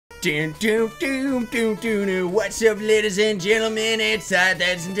What's up, ladies and gentlemen? It's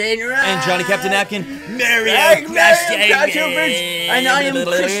that's and Johnny Captain Napkin. Merry and I am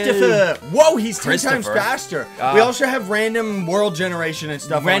Christopher. Whoa, he's 10 times faster. We also have random world generation and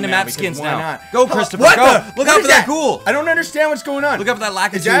stuff. Random on now map skins why now. Not? Go, Christopher. What go. The? Look what out for that ghoul. I don't understand what's going on. Look out for that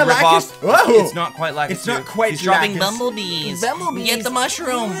Lakitu Is that ripoff. Whoa. It's not quite Lakitu. It's not quite. He's dropping Lacus. bumblebees. Bumblebees. Get the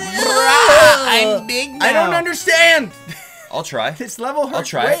mushroom. I'm big now. I don't understand. I'll try. This level hurts. I'll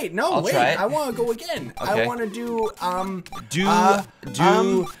try. Wait, no, I'll wait. try it. I want to go again. Okay. I want to do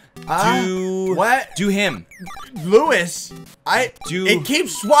what? Do him. Lewis. It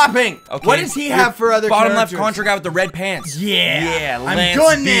keeps swapping. Okay. What does he have for other bottom characters? left contra guy with the red pants? Yeah. Yeah, I'm Lance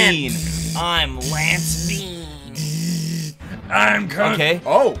good Bean. then. I'm Lance Bean. I'm coming. Okay.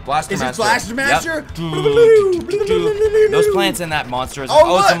 Oh, Blaster is Master. it Blaster Master? Yep. Those plants in that monster.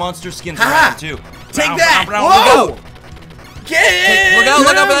 Oh, it's a look. monster skin for Ha-ha. him too. Take Brown, that! brown, brown. Whoa! Look out! Get Look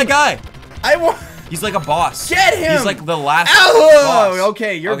out for that guy. I want. He's like a boss. Get him! He's like the last Oh, boss.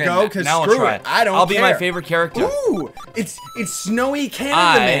 okay, you're go, because now screw I'll try it. I don't I'll be my care. favorite character. Ooh, it's Snowy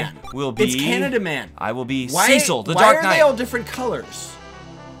Canada Man. will be. It's Canada Man. I will be Why, Cecil, the why Dark are Knight. they all different colors?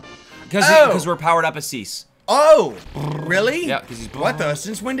 Because we're powered up as Cease. Oh, really? Yeah, because he's. What the?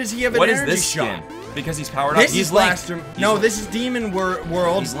 Since when does he have an What is energy this shot? skin? Because he's powered up. This He's is Link. Blaster. No, this is Demon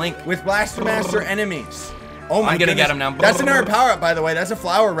World. He's Link. With Blaster Master enemies. Oh my I'm gonna goodness. get him now. That's another power up, by the way. That's a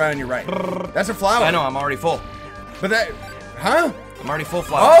flower around your right. That's a flower. I know. I'm already full. But that, huh? I'm already full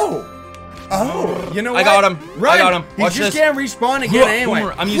flower. Oh, you know what? I got him. Run. I got him. Watch He's just this. can't respawn again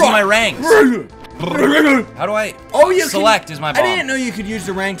anyway. I'm using my ranks. How do I? Oh, you select can, is my bomb. I didn't know you could use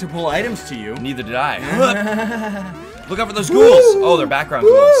the rank to pull items to you. Neither did I. Look out for those ghouls. Oh, they're background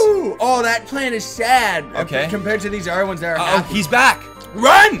ghouls. Oh, that plant is sad. Okay. Compared to these other ones that are Oh, happy. he's back.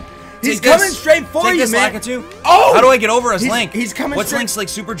 Run! He's Take coming this. straight for Take you, this, man. Lakitu. Oh! How do I get over as Link? He's coming What's straight. Link's like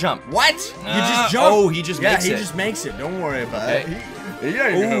super jump? What? You just jump. Oh, he just makes it. Yeah, he just makes it. Don't worry about Okay. it.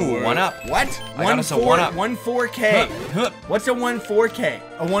 Ooh, one up. What? I got us a one up. 1-4K. Huh. What's a 1-4K?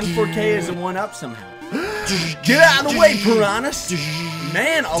 A 1-4K is a 1-up somehow. Get out of the way, piranhas!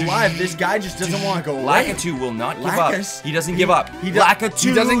 Man alive, this guy just doesn't want to go away. Lakitu will not give Lacus. up. He doesn't give up. Lakitu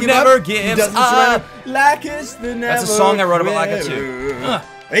Lakitu doesn't give never up. gives He doesn't up. surrender. Lacus the never. That's a song I wrote about quitter. Lakitu.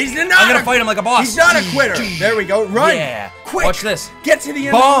 He's not. I'm gonna fight him like a boss. He's not a quitter. There we go. Run. Yeah. Quick. Watch this. Get to the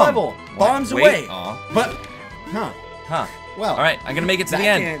end Bomb. of the level. Bombs Wait. away. Aw. But, huh. Huh. Well. All right, I'm gonna make it to That the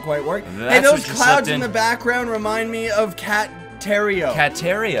end. can't quite work. That's Hey, those what you clouds slipped in in. the background remind me of Caterio.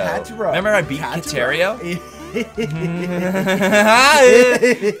 Caterio. Catero. Remember I beat Caterio?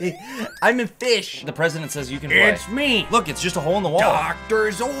 I'm a fish. The president says you can play. It's me. Look, it's just a hole in the wall. Dr.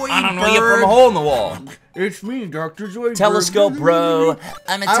 Zoidberg. I don't know you from a hole in the wall. It's me, Dr. Zoidberg. Telescope, bro.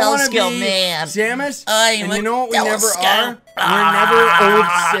 I'm a I wanna telescope be man. Samus. I'm and a you know what we never are? telescope. We're never old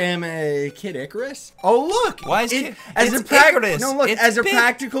Sam, Kid Icarus. Oh look! Why is as it's a prac- Icarus. No, look. It's as a big.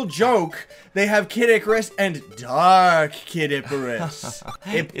 practical joke, they have Kid Icarus and Dark Kid Icarus.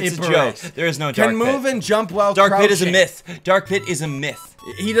 It's a joke. There is no Dark Can move Pit. and jump while Dark crouching. Pit is a myth. Dark Pit is a myth.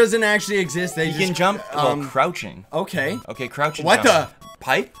 He doesn't actually exist. They He just can jump while crouching. Okay. Okay, crouching. What down.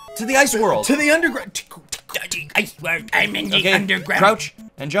 Pipe to the ice world. To the underground. I'm in the Okay, underground. crouch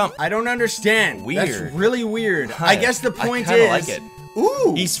and jump. I don't understand. Weird. That's really weird. I guess the point I kinda is. like it.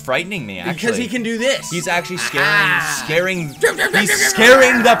 Ooh. He's frightening me, actually. because he can do this. He's actually scaring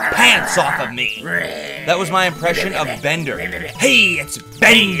the pants off of me. That was my impression of Bender. Hey, it's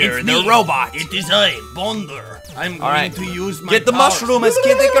Bender, It's the me. robot. It is I, Bonder. I'm All right, going to use my get the power. mushroom as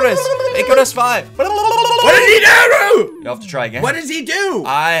Kid Icarus. Icarus 5. What does he do? You'll have to try again. What does he do?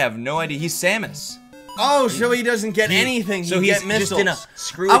 I have no idea. He's Samus. Oh, so he doesn't get anything. So he he's get missiles. just in a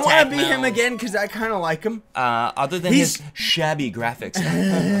screw I want attack to be him mode. again because I kind of like him. Other than He's- his shabby graphics.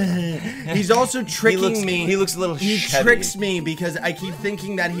 He's also tricking me. He looks a little He shabby. tricks me because I keep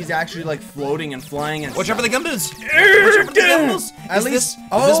thinking that he's actually like floating and flying and Watch out stuff. for the Gumboots! Watch out for the Gumboots! At Is least-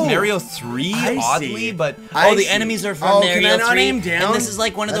 this Mario 3, I oddly? see. But I the see. enemies are from Oh, can Mario I not 3. aim down? And this is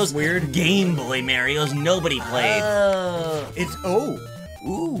like one of That's those weird. Game Boy Marios nobody played. It's Ooh.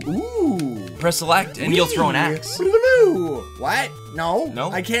 Press select and you'll throw an axe. What? No.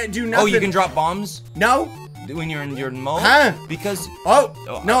 No? I can't do nothing. Oh, you can drop bombs No. when you're in your mode? Huh? Because... Oh.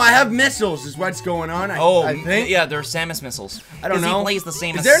 No, I have missiles. Is what's going on. I think. yeah, they're Samus missiles. I don't 'Cause know. he plays the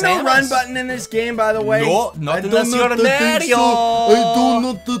same Is as there no Samus. run button in this game, by the way? No, not I unless do you're not a think Mario. so. I do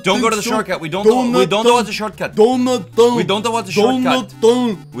not Don't think go to the so. shortcut. We don't know what's a shortcut. We don't know We don't want the shortcut.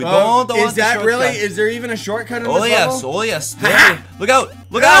 We don't want Is that the really? shortcut. Is there even a shortcut in Oh this yes, level? oh yes. There. Look out!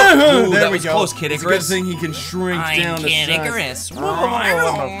 Look out! Ooh, There that we was go. close, Kid It's a good Icarus. thing he can shrink down I'm to Kid size. Icarus.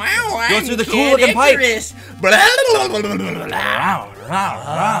 Go through the cool looking pipe.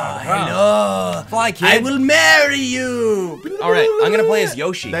 Hello. Fly, kid. I will marry you. All right, I'm gonna play as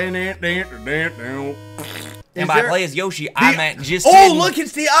Yoshi. Is And by there- play as Yoshi, I meant just. Oh, kidding. look,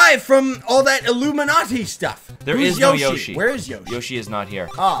 it's the eye from all that Illuminati stuff. There Who's is no Yoshi. Where is Yoshi? Yoshi is not here.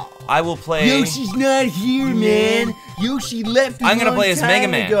 Oh. I will play. Yoshi's not here, man. Yoshi left. I'm gonna play as Mega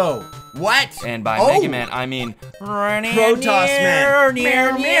Man. Ago. What? And by Oh. Mega Man, I mean Protoss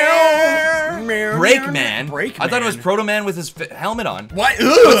Man. Break Man. Break I thought it was Man. Proto Man with his helmet on. What?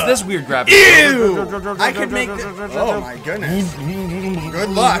 What's this weird graphic? Ew! I could make this. Oh my goodness. Good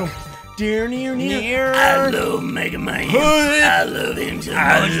luck. Dear, near, near. I love Mega Man. I love him so much.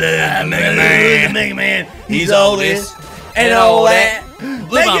 I love Mega Man. Mega Man. He's all this and all that.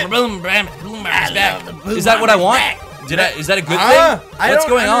 Is that what I want? Is that a good thing? I What's don't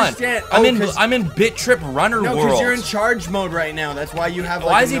going understand. on? Oh, 'cause- I'm in Bit Trip Runner No, world. because you're in charge mode right now. That's why you have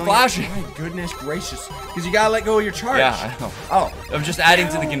like Why a is he million- flashing? My goodness gracious. Because you gotta let go of your charge. Yeah, I know. Oh. I'm just adding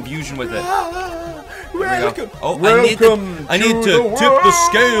to the confusion with it. Welcome. Oh, Welcome I need to the tip the world.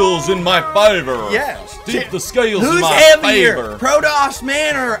 scales in my favor. Yes. Tip the scales in Who's my heavier, favor. Protoss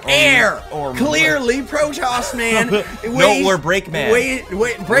Man or Air? or- Clearly, Protoss Man. No, we're Break Man. Wait,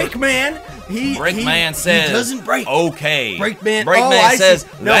 Break Man. Break Man says, he doesn't break. Okay. Break Man. Break Oh, Man I see. says,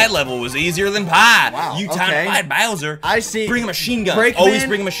 No. that level was easier than Pi. Wow, You time okay. to fight Bowser. I see. Bring a machine gun. Break Always Man-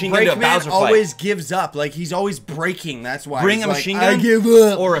 bring a machine gun to a Break Man Bowser fight. always gives up. Like he's always breaking. That's why. Bring he's a like, machine I gun give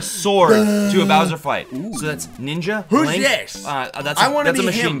up. or a sword to a Bowser fight. So that's Ninja. Who's Link. this? That's I wanna a be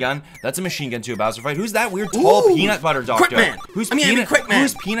machine him. gun. That's a machine gun to a Bowser fight. Who's that weird tall Ooh. peanut butter doctor? Quick Man. Who's I mean, peanut? Quick Man.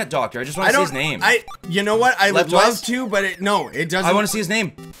 Who's Peanut Doctor? I just want I to see don't. his name. You know what? I would Left love twice? to, but it doesn't. I want to see his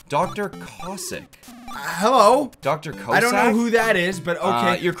name. Dr. Cossack. Hello. Dr. Cossack. I don't know who that is, but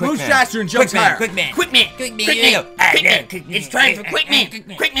okay. You're Quick Who's Man. faster and jumps higher? Quick Man. Quick Man. Quick Man. It's time for Quick Man.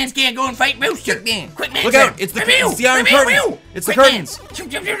 Quick Man's gonna go and fight Rooster. Quick Man. Look out, it's the Iron Curtain. It's the curtains.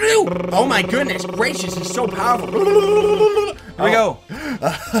 Oh my goodness gracious, he's so powerful. Here we go.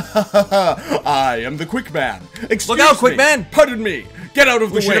 I am the Quick Man. Excuse Look out, Quick me. Man. Pardon me. Get out of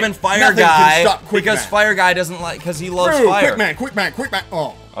the We way. should have been Fire Nothing Guy can stop Quick because Man. Fire Guy doesn't like because he loves Ooh, fire. Quick Man, Quick Man, Quick Man.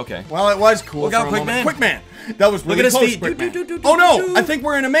 Oh. Okay. Well, it was cool. Look for out, a Quick moment. Man. Quick Man. That was really at his close, feet. Quick Man. Do, do, do, Oh no! do. I think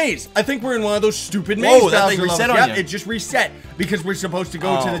we're in a maze. I think we're in one of those stupid maze. Whoa, that thing Bowser reset levels. on Yep, you. it just reset because we're supposed to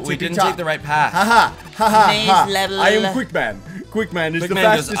go to the tippy we didn't top. take the right path. Haha, haha, Maze ha. level. I am Quick Man. Quick Man is Quick the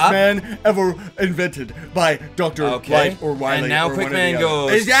Man goes fastest up. man ever invented by Dr. Okay. Light or Wily. And now or Quick one or Man the other.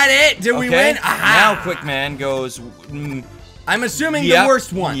 goes- Is that it? Did we Okay. win? Aha! Now Quick Man goes. I'm assuming Yep. the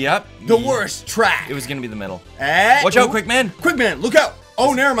worst one. Yep. The worst track. It was gonna be the middle. Watch out, Quick Man. Quick Man, look out!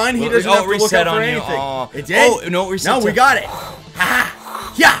 Oh, never mind. He Well, doesn't oh, have to look reset out for on you. anything. Oh. It did? Oh, no, it reset No, we to- got it.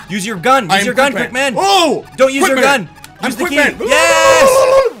 Ha! Yeah! Use your gun. I Use am your gun, Quick Man. Oh! Don't use Quick your Man. gun. I'm Use the Quick key. Man.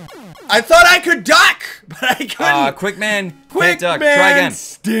 Yes! I thought I could duck, but I couldn't. Quick Man. Quick can't duck. Man Try again.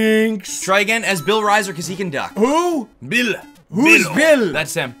 stinks. Try again as Bill Reiser because he can duck. Who? Bill. Who's Bill?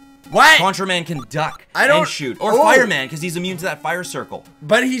 That's him. What? Contra Man can duck I don't- and shoot. Or Oh. Fireman because he's immune to that fire circle.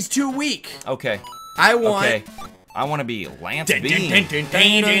 But he's too weak. Okay. I want. Okay. I want to be Lance Dun, Bean. dun, dun,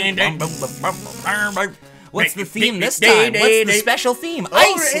 dun, dun, dun. What's the theme this time? What's the special theme?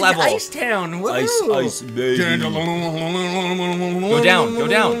 Ice it's level. Ice Town. Woo. Ice, baby. Go down, go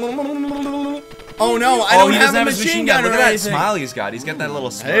down. Oh no, I Oh, don't he have doesn't a have his machine machine gun gun. Look or at that anything. smile he's got. He's got that little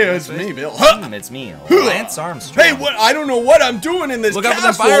smile. Hey, on it's his me, face. Bill. It's me, Lance Armstrong. Hey, what? I don't know what I'm doing in this Look out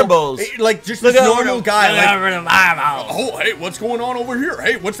castle. for the fireballs. Like just Look this out for normal the- guy. Like, oh, hey, what's going on over here?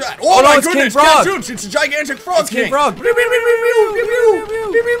 Hey, what's that? Oh, no, my it's King goodness, Frog. Gadzooks, it's a gigantic frog It's King king. Frog.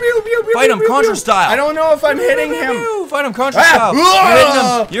 Fight him Contra style. I don't know if I'm hitting him. Fight him Contra Ah, style. You're hitting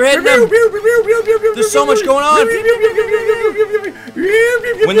him. You're hitting him. There's so much going on.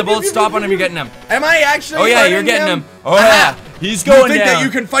 When the bullets stop on him, you're getting him. Am I actually? Oh yeah, fighting you're getting him. Oh Aha. yeah, he's You going think down. that you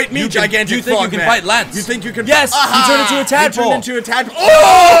can fight me, gigantic You think frog you can man? fight Lance? You think you can? Yes, he turned into a tadpole. He turned into a tadpole.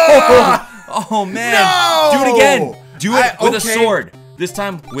 Oh! Oh man. No! Do it again. Do it with a okay. sword. This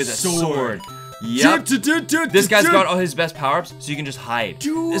time with a sword. Yep. This guy's got all his best power-ups, so you can just hide.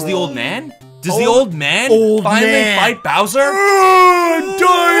 Is the old man? Does the old man finally fight Bowser? I'm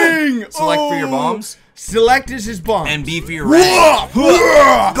dying. Select for your bombs. Select is his bomb. And B for your range. Go,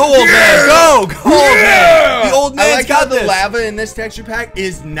 old man. Go, old man. The old I man's like how got the this. lava in this texture pack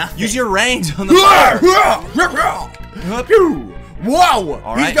is nothing. Use your range on the fire. Whoa!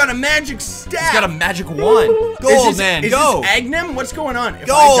 All He's right. got a magic staff. He's got a magic wand. Go, Is old this- man. Is Go. this Agnem? What's going on? If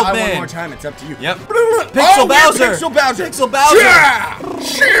Go, I old die man. one more time, it's up to you. Yep. Pixel Pixel Bowser. Pixel Bowser. Pixel Bowser. Yeah.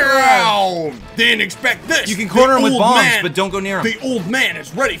 Didn't expect this. You can corner him The with old bombs, man- but don't go near him. The old man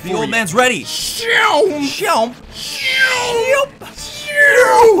is ready for The old you. man's ready. Shoom. Shoom. Shoom.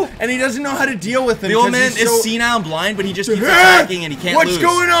 And he doesn't know how to deal with him. The old man 'cause he's so- is senile and blind, but he just keeps attacking and he can't lose. What's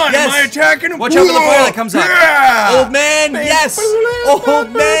going on? Yes. Am I attacking him? Watch out for the fire that comes up. Yeah. Old man, yes!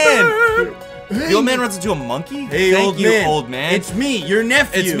 Old man! The old man runs into a monkey? Hey, Thank you, old man. It's me, your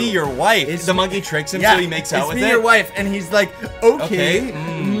nephew. It's me, your wife. It's the monkey tricks him yeah, so he makes out with It's me, it. your wife. And he's like, okay.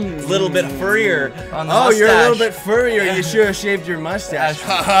 A little bit furrier on the Oh, mustache. you're a little bit furrier. You should have shaved your mustache.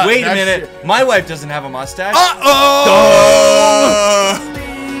 Wait a That's minute. My wife doesn't have a mustache. Uh-oh!